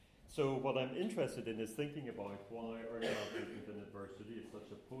So what I'm interested in is thinking about why early maltreatment and adversity is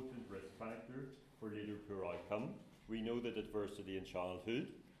such a potent risk factor for later poor outcome. We know that adversity in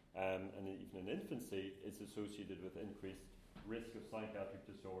childhood and even in infancy is associated with increased risk of psychiatric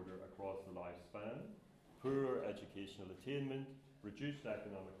disorder across the lifespan, poor educational attainment, reduced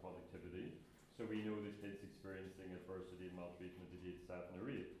economic productivity. So we know that kids experiencing adversity and maltreatment at age 7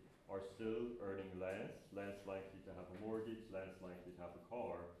 or 8 are still earning less likely to have a mortgage, less likely to have a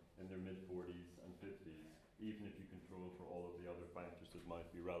car in their mid-40s and 50s, even if you control for all of the other factors that might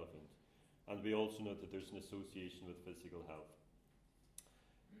be relevant. And we also know that there's an association with physical health.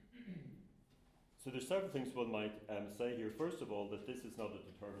 So there's several things one might say here. First of all, that this is not a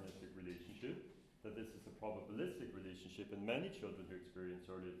deterministic relationship, that this is a probabilistic relationship, and many children who experience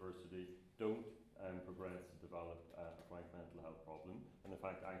early adversity don't progress to develop a frank mental health problem, and in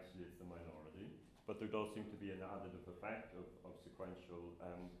fact actually it's the minority, but there does seem to be an additive effect of sequential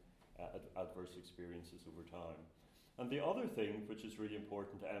adverse experiences over time. And the other thing which is really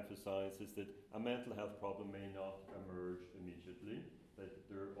important to emphasise is that a mental health problem may not emerge immediately, that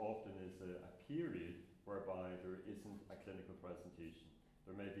there often is a period whereby there isn't a clinical presentation.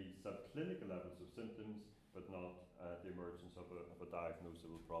 There may be subclinical levels of symptoms, but not the emergence of a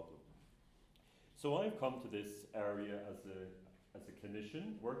diagnosable problem. So I've come to this area as a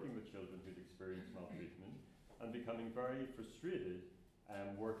clinician, working with children who'd experienced maltreatment, and becoming very frustrated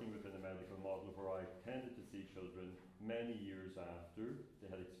working within a medical model where I tended to see children many years after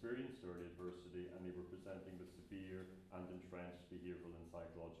they had experienced early adversity and they were presenting with severe and entrenched behavioural and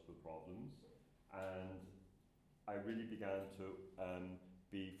psychological problems. And I really began to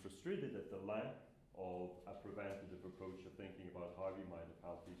be frustrated at the lack of a preventative approach of thinking about how we might have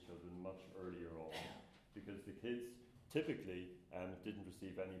helped these children much earlier on, because the kids typically didn't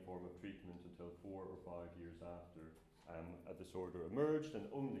receive any form of treatment until 4 or 5 years after a disorder emerged, and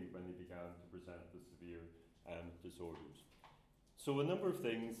only when they began to present with severe disorders. So a number of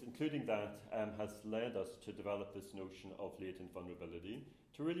things, including that, has led us to develop this notion of latent vulnerability,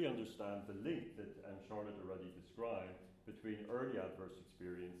 to really understand the link that Charlotte already described between early adverse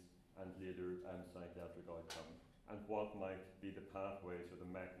experience and later psychiatric outcome, and what might be the pathways or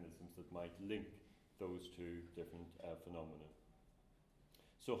the mechanisms that might link those two different phenomena.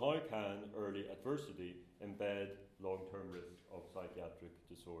 So how can early adversity embed long-term risk of psychiatric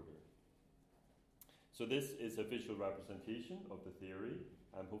disorder? So this is a visual representation of the theory,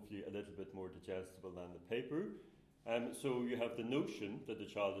 hopefully a little bit more digestible than the paper. So you have the notion that the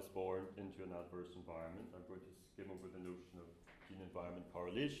child is born into an adverse environment. I'm going to skim over the notion of gene-environment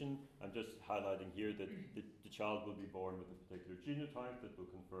correlation. I'm just highlighting here that the child will be born with a particular genotype that will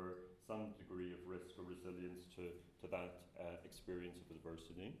confer some degree of risk or resilience to that experience of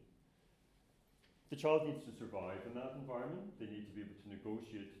adversity. The child needs to survive in that environment. They need to be able to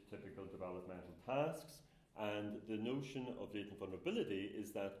negotiate typical developmental tasks. And the notion of latent vulnerability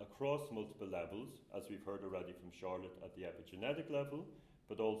is that across multiple levels, as we've heard already from Charlotte at the epigenetic level,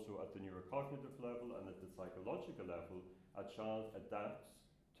 but also at the neurocognitive level and at the psychological level, a child adapts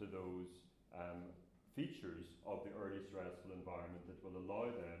to those features of the early stressful environment that will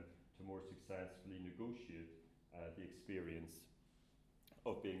allow them to more successfully negotiate the experience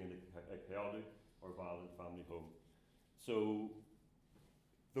of being in a chaotic or violent family home. So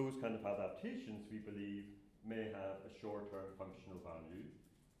those kind of adaptations, we believe, may have a short-term functional value.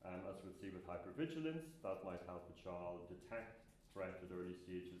 As we'll see with hypervigilance, that might help a child detect threat at early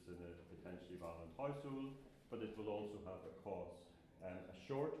stages in a potentially violent household, but it will also have a cost, a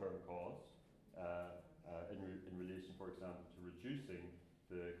short-term cost in relation, for example, to reducing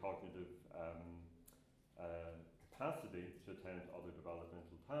the cognitive capacity to attend to other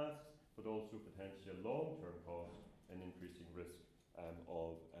developmental tasks, but also potentially a long-term cost in increasing risk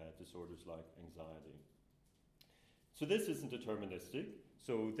of disorders like anxiety. So this isn't deterministic,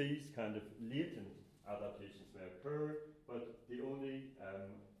 so these kind of latent adaptations may occur, but they only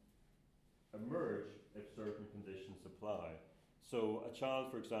emerge if certain conditions apply. So a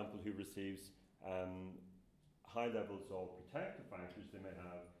child, for example, who receives high levels of protective factors, they may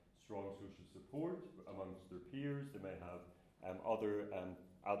have strong social support amongst their peers, they may have other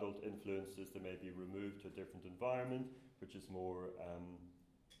adult influences, they may be removed to a different environment which is more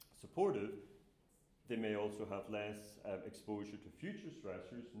supportive. They may also have less exposure to future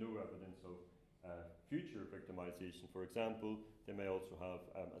stressors, no evidence of future victimization, for example. They may also have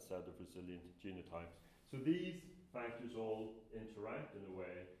a set of resilient genotypes. So these factors all interact in a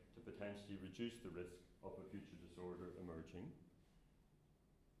way to potentially reduce the risk of a future disorder emerging.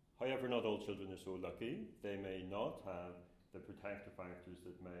 However, not all children are so lucky. They may not have the protective factors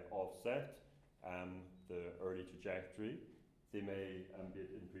that may offset the early trajectory. They may be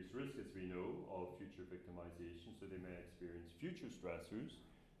at increased risk, as we know, of future victimization, so they may experience future stressors,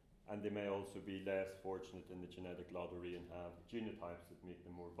 and they may also be less fortunate in the genetic lottery and have genotypes that make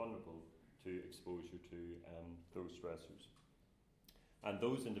them more vulnerable to exposure to those stressors. And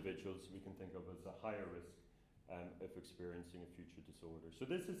those individuals we can think of as a higher risk if experiencing a future disorder. So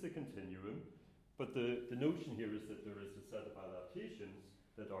this is a continuum, but the notion here is that there is a set of adaptations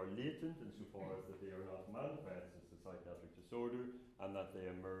that are latent insofar as that they are not manifest as a psychiatric disorder, and that they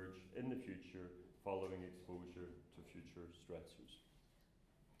emerge in the future following exposure to future stressors.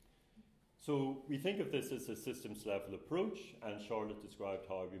 So we think of this as a systems level approach, and Charlotte described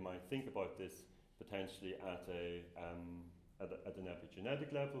how we might think about this potentially at an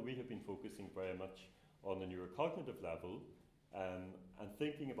epigenetic level. We have been focusing very much on the neurocognitive level, and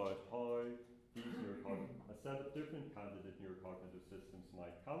thinking about how these a set of different candidate neurocognitive systems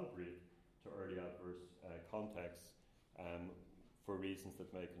might calibrate to early adverse contexts for reasons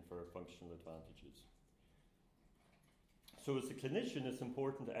that may confer functional advantages. So as a clinician, it's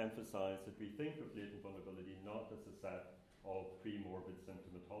important to emphasize that we think of latent vulnerability not as a set of pre-morbid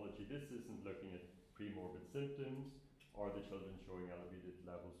symptomatology. This isn't looking at pre-morbid symptoms or the children showing elevated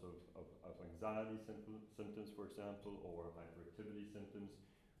levels of anxiety symptoms, for example, or hyperactivity symptoms.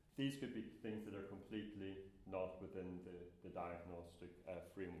 These could be things that are completely not within the diagnostic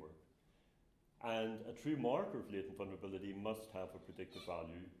framework. And a true marker of latent vulnerability must have a predictive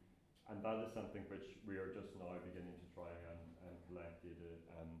value, and that is something which we are just now beginning to try and collect data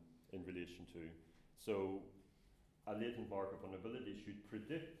in relation to. So a latent marker of vulnerability should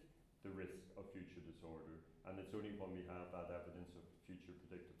predict the risk of future disorder, and it's only when we have that evidence of future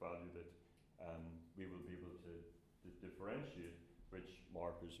predictive value that we will be able to differentiate which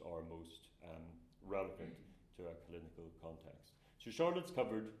markers are most relevant to a clinical context. So Charlotte's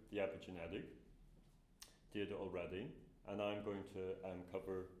covered the epigenetic data already, and I'm going to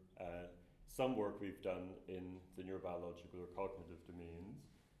cover some work we've done in the neurobiological or cognitive domains,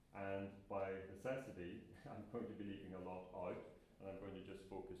 and by necessity I'm going to be leaving a lot out, and I'm going to just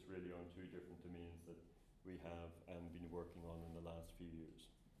focus really on two different domains that we have been working on in the last few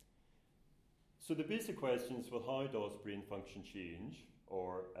years. So the basic question is, well, how does brain function change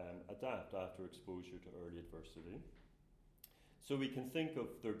or adapt after exposure to early adversity? So we can think of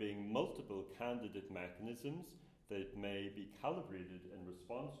there being multiple candidate mechanisms that may be calibrated in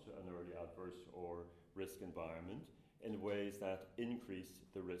response to an early adverse or risk environment in ways that increase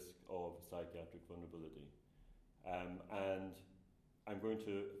the risk of psychiatric vulnerability. And I'm going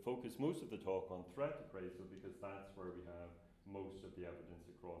to focus most of the talk on threat appraisal because that's where we have most of the evidence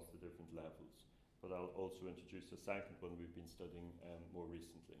across the different levels. But I'll also introduce a second one we've been studying more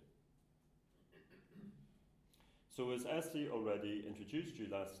recently. So as Esty already introduced you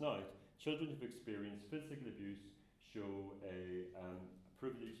last night, children who've experienced physical abuse show a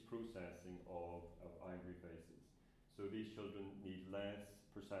privileged processing of angry faces. So these children need less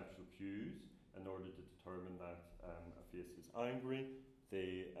perceptual cues in order to determine that a face is angry.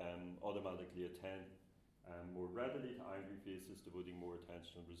 They automatically attend more readily to angry faces, devoting more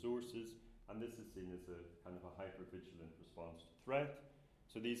attention and resources, and this is seen as a kind of a hypervigilant response to threat.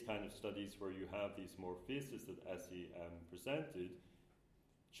 So these kind of studies where you have these more faces that Essie presented,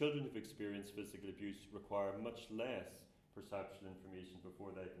 children who've experienced physical abuse require much less perceptual information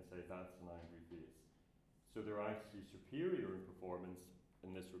before they can say that's an angry face. So they're actually superior in performance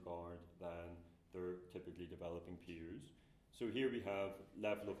in this regard than their typically developing peers. So here we have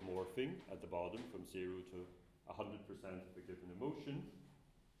level of morphing at the bottom from 0 to 100% of a given emotion.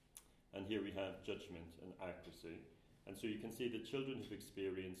 And here we have judgment and accuracy. And so you can see that children who've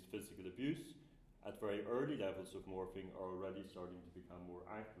experienced physical abuse at very early levels of morphing are already starting to become more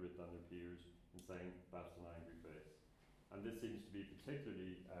accurate than their peers in saying that's an angry face. And this seems to be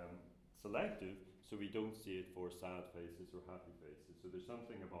particularly selective, so we don't see it for sad faces or happy faces. So there's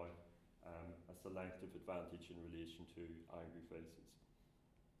something about a selective advantage in relation to angry faces.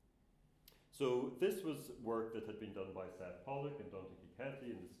 So this was work that had been done by Seth Pollock and Dante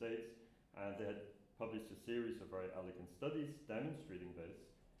Kiketi in the States, and they had published a series of very elegant studies demonstrating this,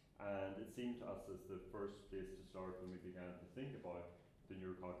 and it seemed to us as the first place to start when we began to think about the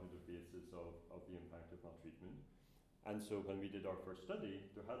neurocognitive basis of the impact of maltreatment. And so when we did our first study,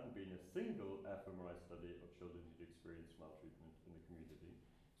 there hadn't been a single fMRI study of children who'd experienced maltreatment in the community.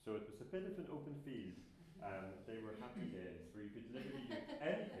 So it was a bit of an open field. They were happy days where you could literally do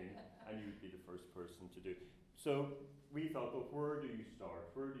anything and you would be the first person to do. So we thought, well, where do you start?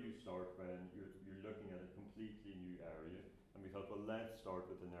 Where do you start when you're looking at a completely new area? And we thought, well, let's start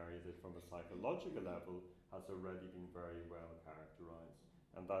with an area that from a psychological level has already been very well characterized.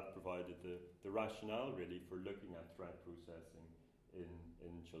 And that provided the rationale really for looking at threat processing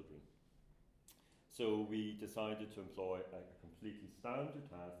in children. So we decided to employ a completely standard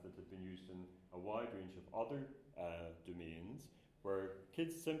task that had been used in a wide range of other domains, where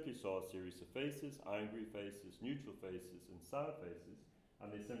kids simply saw a series of faces, angry faces, neutral faces, and sad faces, and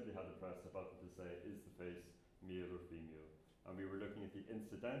they simply had to press a button to say, is the face male or female? And we were looking at the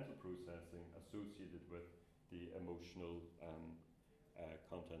incidental processing associated with the emotional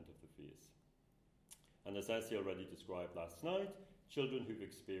content of the face. And as Essie already described last night, children who've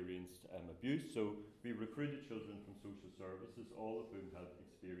experienced abuse, so we recruited children from social services, all of whom had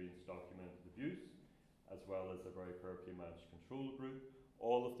experienced documented abuse, as well as a very carefully managed control group.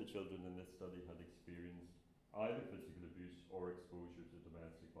 All of the children in this study had experienced either physical abuse or exposure to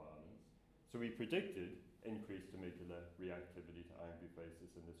domestic violence. So we predicted increased amygdala reactivity to angry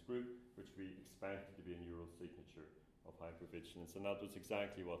faces in this group, which we expected to be a neural signature of hypervigilance. And that was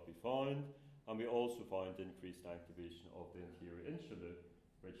exactly what we found. And we also found increased activation of the anterior insula,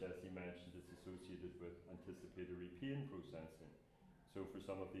 which, as he mentioned, is associated with anticipatory pain processing. So for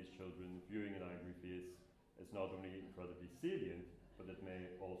some of these children, viewing an angry face is not only incredibly salient, but it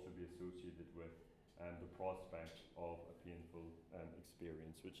may also be associated with the prospect of a painful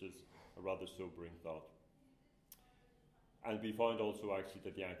experience, which is a rather sobering thought. And we found also actually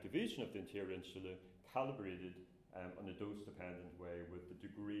that the activation of the anterior insula calibrated on a dose-dependent way with the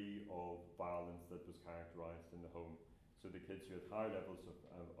degree of violence that was characterized in the home. So the kids who had higher levels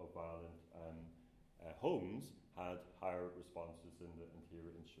of violent homes had higher responses in the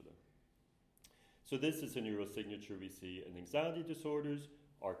anterior insula. So this is a neural signature we see in anxiety disorders.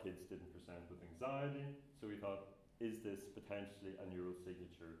 Our kids didn't present with anxiety, so we thought, is this potentially a neural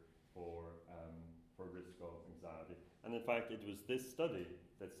signature for risk of anxiety? And in fact, it was this study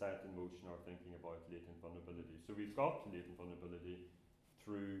that set in motion our thinking about latent vulnerability. So we've got to latent vulnerability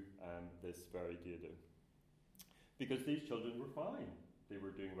through this very data. Because these children were fine. They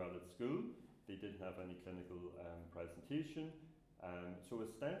were doing well at school. They didn't have any clinical presentation. So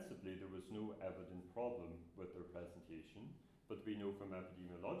ostensibly, there was no evident problem with their presentation. But we know from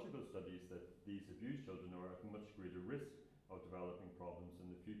epidemiological studies that these abused children are at much greater risk of developing problems in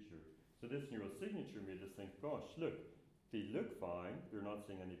the future. So this neural signature made us think, gosh, look, they look fine, they're not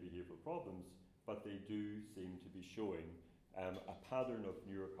seeing any behavioural problems, but they do seem to be showing a pattern of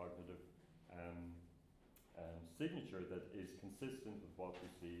neurocognitive signature that is consistent with what we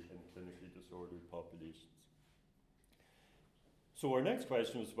see in clinically disordered populations. So our next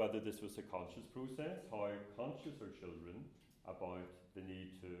question was whether this was a conscious process. How conscious are children about the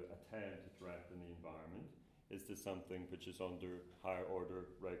need to attend to threat in the environment? Is this something which is under higher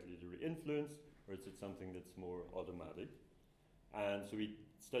order regulatory influence, or is it something that's more automatic? And so we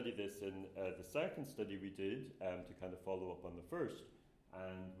studied this in the second study we did to kind of follow up on the first,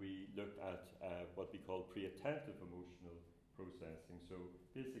 and we looked at what we call pre-attentive emotional processing, so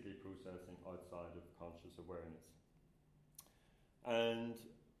basically processing outside of conscious awareness. And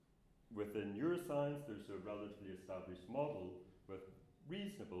within neuroscience, there's a relatively established model with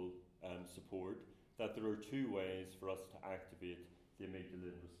reasonable support that there are two ways for us to activate the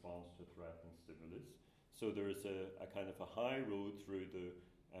amygdala in response to a threatening stimulus. So there is a kind of a high road through the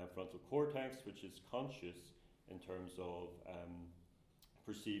frontal cortex, which is conscious in terms of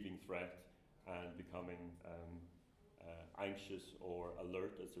perceiving threat and becoming anxious or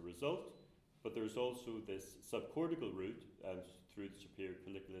alert as a result. But there's also this subcortical route through the superior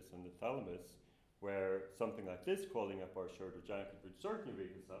colliculus and the thalamus, where something like this, crawling up our shirt or jacket, would certainly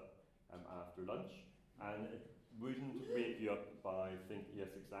wake us up after lunch, and it wouldn't wake you up by thinking, yes,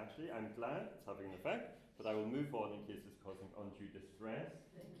 exactly, I'm glad it's having an effect, but I will move on in case it's causing undue distress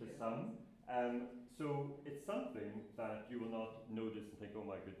to some. So it's something that you will not notice and think, oh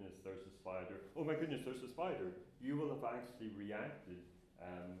my goodness, there's a spider. Oh my goodness, there's a spider. You will have actually reacted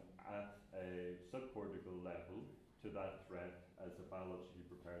at a subcortical level to that threat as a biologically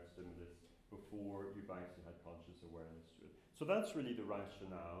prepared stimulus before you've actually had conscious awareness to it. So that's really the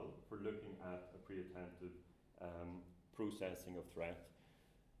rationale for looking at a pre-attentive processing of threat.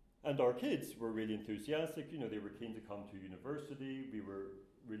 And our kids were really enthusiastic. You know, they were keen to come to university. We were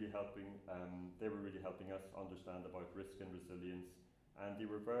really helping, they were really helping us understand about risk and resilience. And they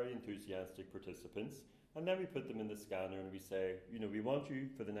were very enthusiastic participants. And then we put them in the scanner and we say, you know, we want you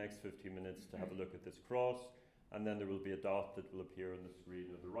for the next 15 minutes to have a look at this cross. And then there will be a dot that will appear on the screen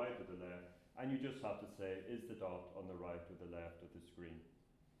on the right or the left. And you just have to say, is the dot on the right or the left of the screen?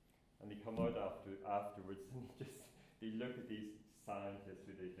 And they come out afterwards and they look at these scientists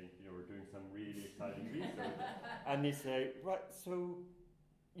who they think, you know, are doing some really exciting research. And they say, right, so,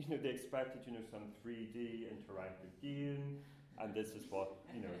 you know, they expected, you know, some 3D interactive game. And this is what,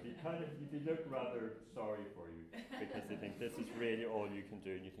 they look rather sorry for you because they think this is really all you can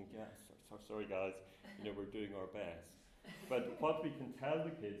do. And you think, sorry guys, we're doing our best. But what we can tell the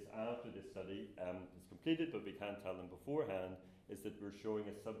kids after this study is completed, but we can't tell them beforehand, is that we're showing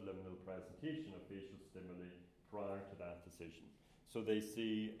a subliminal presentation of facial stimuli prior to that decision. So they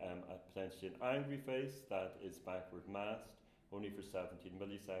see potentially an angry face that is backward masked, only for 17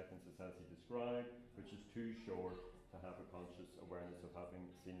 milliseconds, as he described, which is too short to have a conscious awareness of having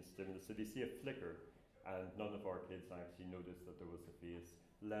seen a stimulus. So they see a flicker, and none of our kids actually noticed that there was a face,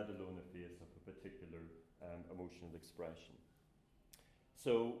 let alone a face of a particular emotional expression.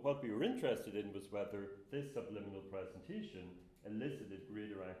 So what we were interested in was whether this subliminal presentation elicited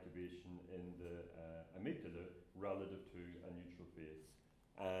greater activation in the amygdala relative to a neutral face.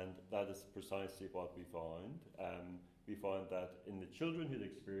 And that is precisely what we found. We found that in the children who'd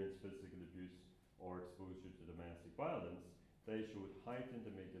experienced physical abuse or exposure to domestic violence, they showed heightened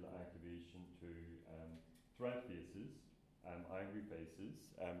amygdala activation to threat faces, angry faces,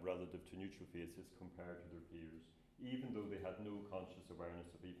 relative to neutral faces compared to their peers, even though they had no conscious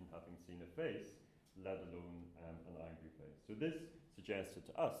awareness of even having seen a face, let alone an angry face. So this suggested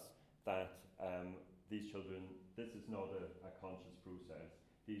to us that these children, this is not a conscious process.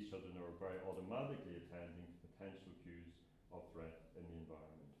 These children are very automatically attending to potential cues of threat in the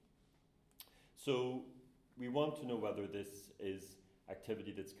environment. So we want to know whether this is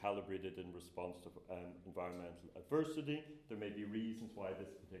activity that's calibrated in response to environmental adversity. There may be reasons why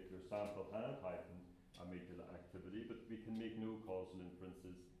this particular sample had heightened amygdala activity, but we can make no causal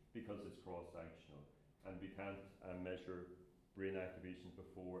inferences because it's cross-sectional. And we can't measure brain activation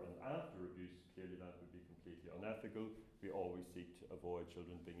before and after abuse. Clearly that would be completely unethical. We always seek to avoid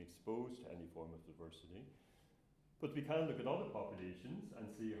children being exposed to any form of adversity. But we can look at other populations and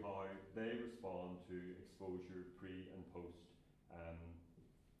see how they respond to exposure pre and post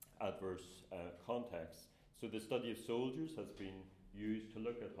adverse contexts. So the study of soldiers has been used to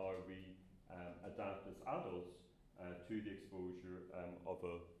look at how we adapt as adults to the exposure of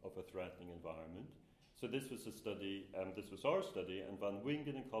a threatening environment. So this was a study, this was our study, and Van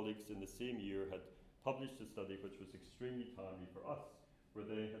Wingen and colleagues in the same year had published a study which was extremely timely for us, where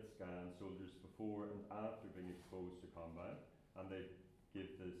they had scanned soldiers before and after being exposed to combat, and they gave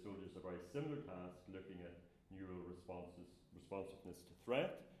the soldiers a very similar task looking at neural responsiveness to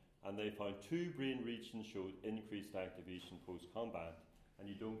threat, and they found 2 brain regions showed increased activation post-combat, and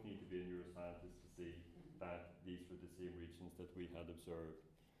you don't need to be a neuroscientist to see that these were the same regions that we had observed.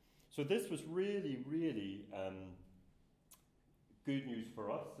 So this was really, really good news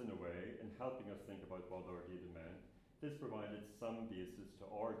for us in a way in helping us think about what our data meant. This provided some basis to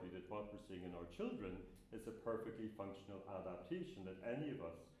argue that what we're seeing in our children is a perfectly functional adaptation that any of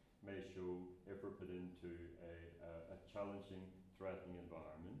us may show if we're put into a challenging, threatening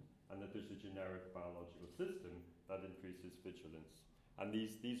environment, and that there's a generic biological system that increases vigilance. And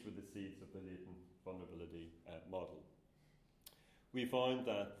these were the seeds of the latent vulnerability model. We found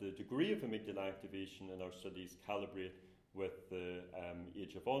that the degree of amygdala activation in our studies calibrate with the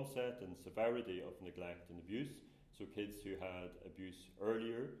age of onset and severity of neglect and abuse. So kids who had abuse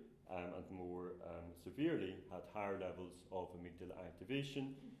earlier and more severely had higher levels of amygdala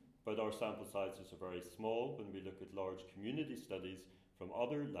activation, but our sample sizes are very small. When we look at large community studies from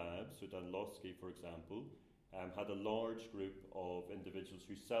other labs, so Danilowski, for example, had a large group of individuals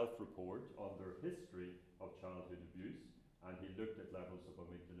who self-report on their history of childhood abuse, and he looked at levels of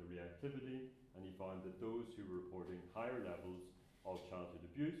amygdala reactivity, and he found that those who were reporting higher levels of childhood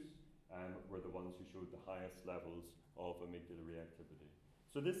abuse were the ones who showed the highest levels of amygdala reactivity.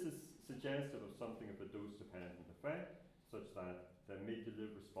 So this is suggestive of something of a dose-dependent effect, such that the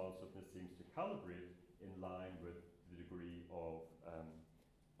amygdala responsiveness seems to calibrate in line with the degree of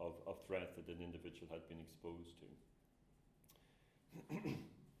threat that an individual had been exposed to.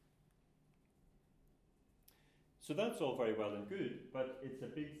 So that's all very well and good, but it's a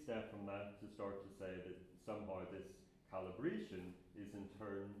big step from that to start to say that somehow this calibration is in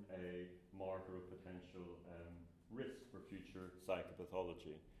turn a marker of potential risk for future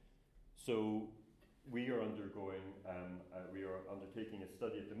psychopathology. So we are undertaking a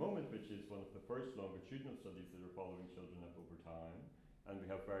study at the moment, which is one of the first longitudinal studies that are following children up over time, and we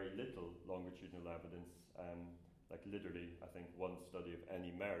have very little longitudinal evidence, like literally, I think, one study of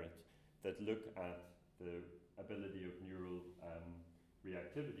any merit that look at the ability of neural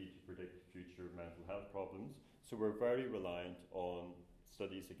reactivity to predict future mental health problems. So we're very reliant on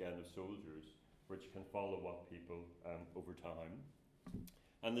studies again of soldiers, which can follow up people over time.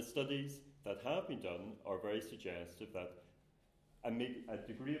 And the studies that have been done are very suggestive that a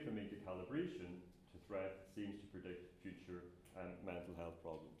degree of amygdala calibration to threat seems to predict future mental health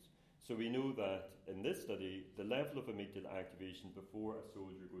problems. So we know that in this study, the level of amygdala activation before a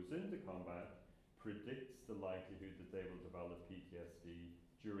soldier goes into combat predicts the likelihood that they will develop PTSD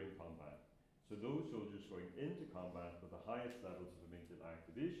during combat. So those soldiers going into combat with the highest levels of amygdala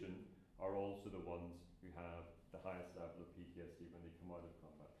activation are also the ones who have the highest level of PTSD when they come out of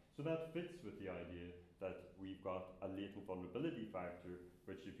combat. So that fits with the idea that we've got a latent vulnerability factor,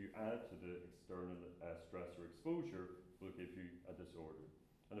 which if you add to the external stress or exposure, will give you a disorder.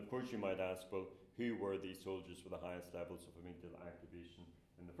 And of course you might ask, well, who were these soldiers with the highest levels of amygdala activation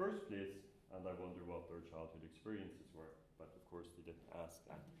in the first place? And I wonder what their childhood experiences were. But of course they didn't ask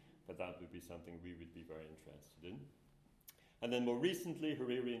that. But that would be something we would be very interested in. And then more recently,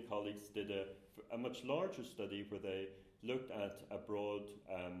 Hariri and colleagues did a much larger study where they looked at a broad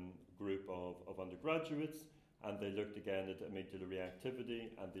group of undergraduates, and they looked again at amygdala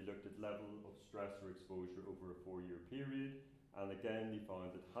reactivity, and they looked at level of stress or exposure over a 4-year period. And again, they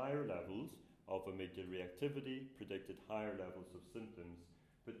found that higher levels of amygdala reactivity predicted higher levels of symptoms,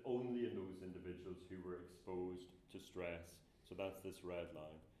 but only in those individuals who were exposed to stress. So that's this red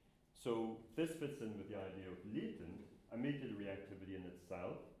line. So this fits in with the idea of latent. Amygdala reactivity in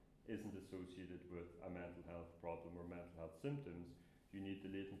itself isn't associated with a mental health problem or mental health symptoms. You need the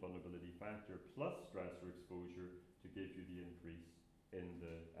latent vulnerability factor plus stress or exposure to give you the increase in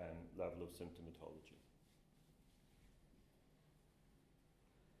the level of symptomatology.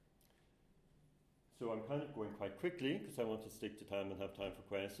 So I'm kind of going quite quickly because I want to stick to time and have time for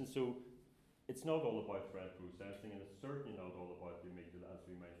questions. So it's not all about threat processing, and it's certainly not all about the amygdala as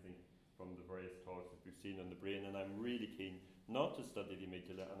we might think from the various talks that we've seen on the brain. And I'm really keen not to study the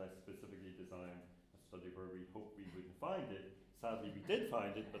amygdala, and I specifically designed a study where we hope we wouldn't find it. Sadly, we did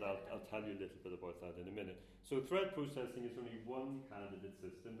find it, but I'll tell you a little bit about that in a minute. So threat processing is only one candidate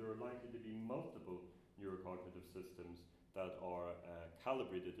system. There are likely to be multiple neurocognitive systems that are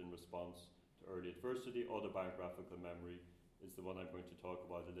calibrated in response to early adversity. Autobiographical memory is the one I'm going to talk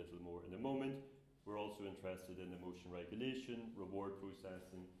about a little more in a moment. We're also interested in emotion regulation, reward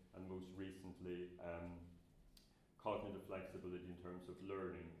processing, and most recently cognitive flexibility in terms of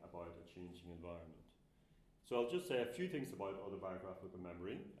learning about a changing environment. So I'll just say a few things about autobiographical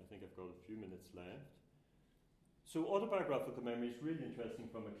memory. I think I've got a few minutes left. So autobiographical memory is really interesting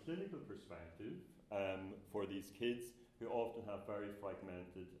from a clinical perspective for these kids who often have very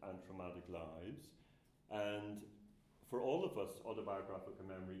fragmented and traumatic lives. And for all of us, autobiographical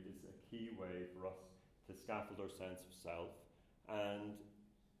memory is a key way for us to scaffold our sense of self. And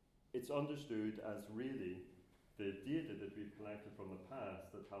it's understood as really the data that we've collected from the past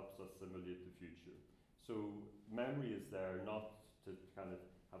that helps us simulate the future. So memory is there not to kind of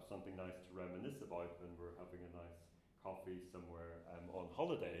have something nice to reminisce about when we're having a nice coffee somewhere on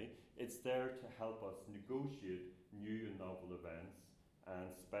holiday. It's there to help us negotiate new and novel events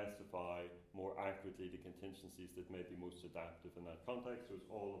and specify more accurately the contingencies that may be most adaptive in that context. So it's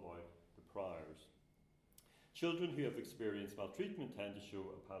all about the priors. Children who have experienced maltreatment tend to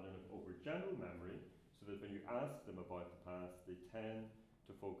show a pattern of overgeneral memory, so that when you ask them about the past, they tend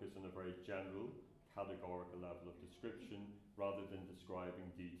to focus on a very general, categorical level of description rather than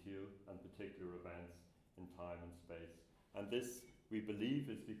describing detail and particular events in time and space. And this, we believe,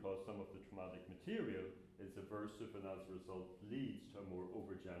 is because some of the traumatic material is aversive and as a result leads to a more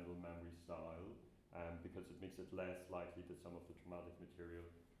overgeneral memory style because it makes it less likely that some of the traumatic material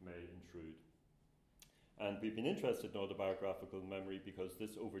may intrude. And we've been interested in autobiographical memory because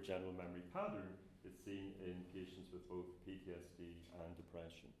this overgeneral memory pattern is seen in patients with both PTSD and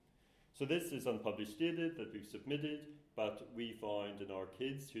depression. So this is unpublished data that we've submitted, but we found in our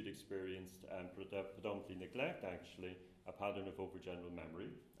kids who'd experienced predominantly neglect actually a pattern of overgeneral memory,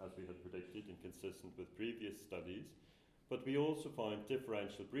 as we had predicted and consistent with previous studies. But we also found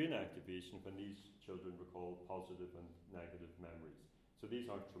differential brain activation when these children recall positive and negative memories. So these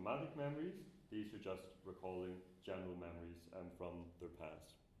aren't traumatic memories, these are just recalling general memories from their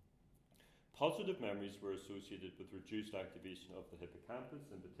past. Positive memories were associated with reduced activation of the hippocampus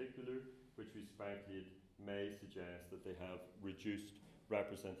in particular, which we speculate may suggest that they have reduced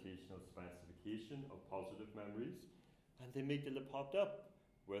representational specification of positive memories. And the amygdala popped up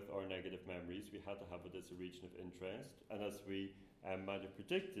with our negative memories. We had to have it as a region of interest. And as we might have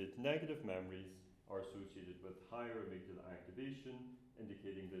predicted, negative memories are associated with higher amygdala activation,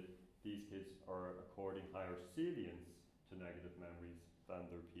 indicating that these kids are according higher salience to negative memories than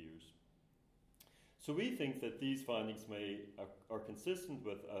their peers. So we think that these findings are consistent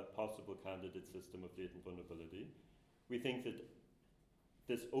with a possible candidate system of latent vulnerability. We think that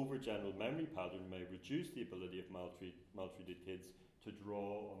this overgeneral memory pattern may reduce the ability of maltreated kids to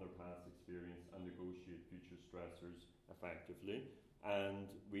draw on their past experience and negotiate future stressors effectively. And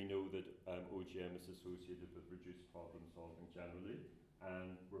we know that OGM is associated with reduced problem solving generally.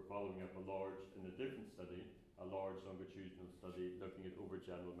 And we're following up in a different study, a large longitudinal study looking at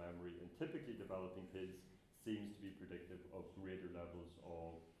overgeneral memory in typically developing kids seems to be predictive of greater levels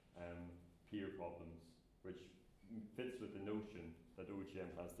of peer problems, which fits with the notion that OGM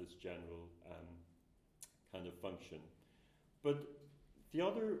has this general kind of function. But the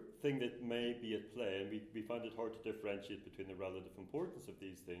other thing that may be at play, and we find it hard to differentiate between the relative importance of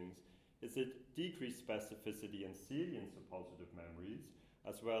these things, is that decreased specificity and salience of positive memories,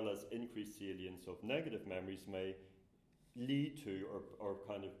 as well as increased salience of negative memories, may lead to or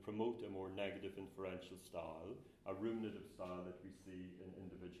kind of promote a more negative inferential style, a ruminative style that we see in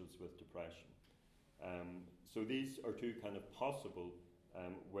individuals with depression. So these are two kind of possible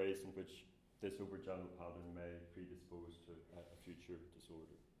ways in which this overgeneral pattern may predispose to a future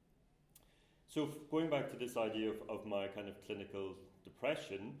disorder. So going back to this idea of my kind of clinical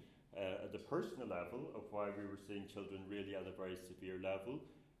depression, at the personal level of why we were seeing children really at a very severe level,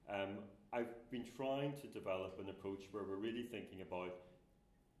 I've been trying to develop an approach where we're really thinking about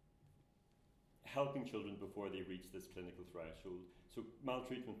helping children before they reach this clinical threshold. So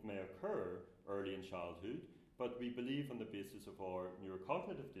maltreatment may occur early in childhood, but we believe on the basis of our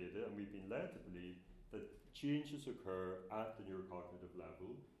neurocognitive data, and we've been led to believe, that changes occur at the neurocognitive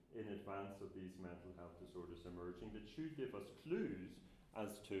level in advance of these mental health disorders emerging that should give us clues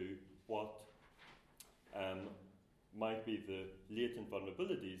as to what might be the latent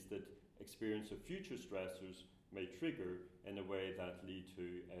vulnerabilities that experience of future stressors may trigger in a way that lead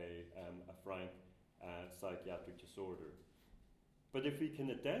to a frank psychiatric disorder. But if we can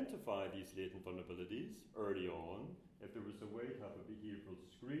identify these latent vulnerabilities early on, if there was a way to have a behavioural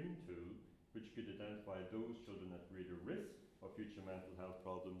screening tool which could identify those children at greater risk of future mental health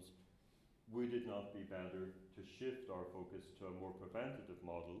problems, would it not be better to shift our focus to a more preventative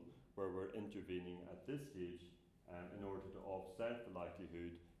model where we're intervening at this stage in order to offset the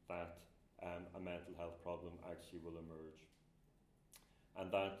likelihood that a mental health problem actually will emerge?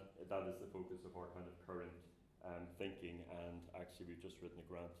 And that is the focus of our kind of current thinking, and actually we've just written a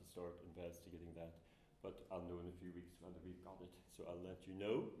grant to start investigating that, but I'll know in a few weeks whether we've got it, so I'll let you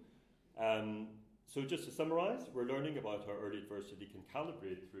know. So just to summarise, we're learning about how early adversity can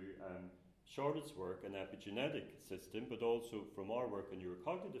calibrate through Charlotte's work an epigenetic system, but also from our work a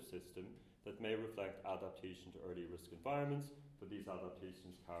neurocognitive system that may reflect adaptation to early risk environments, but these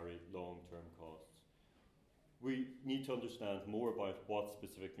adaptations carry long-term costs. We need to understand more about what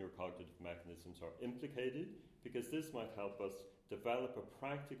specific neurocognitive mechanisms are implicated, because this might help us develop a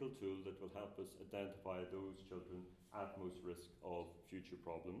practical tool that will help us identify those children at most risk of future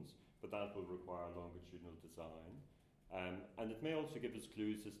problems, but that will require longitudinal design. And it may also give us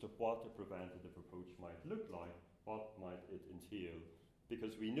clues as to what a preventative approach might look like, what might it entail,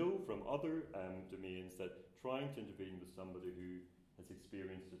 because we know from other domains that trying to intervene with somebody who has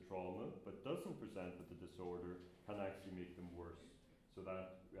experienced a trauma but doesn't present with the disorder can actually make them worse. So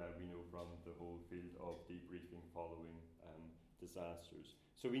that we know from the whole field of debriefing following disasters.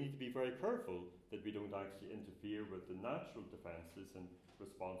 So we need to be very careful that we don't actually interfere with the natural defences and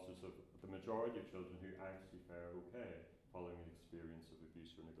responses of the majority of children who actually fare okay following an experience of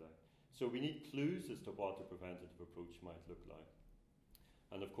abuse or neglect. So we need clues as to what a preventative approach might look like.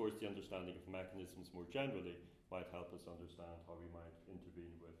 And of course the understanding of mechanisms more generally might help us understand how we might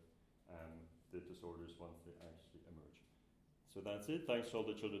intervene with the disorders once they actually emerge. So that's it. Thanks to all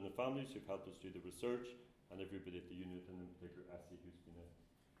the children and families who've helped us do the research, and everybody at the unit, and in particular Essie, who's been a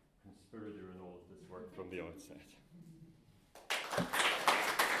conspirator in all of this work from the outset.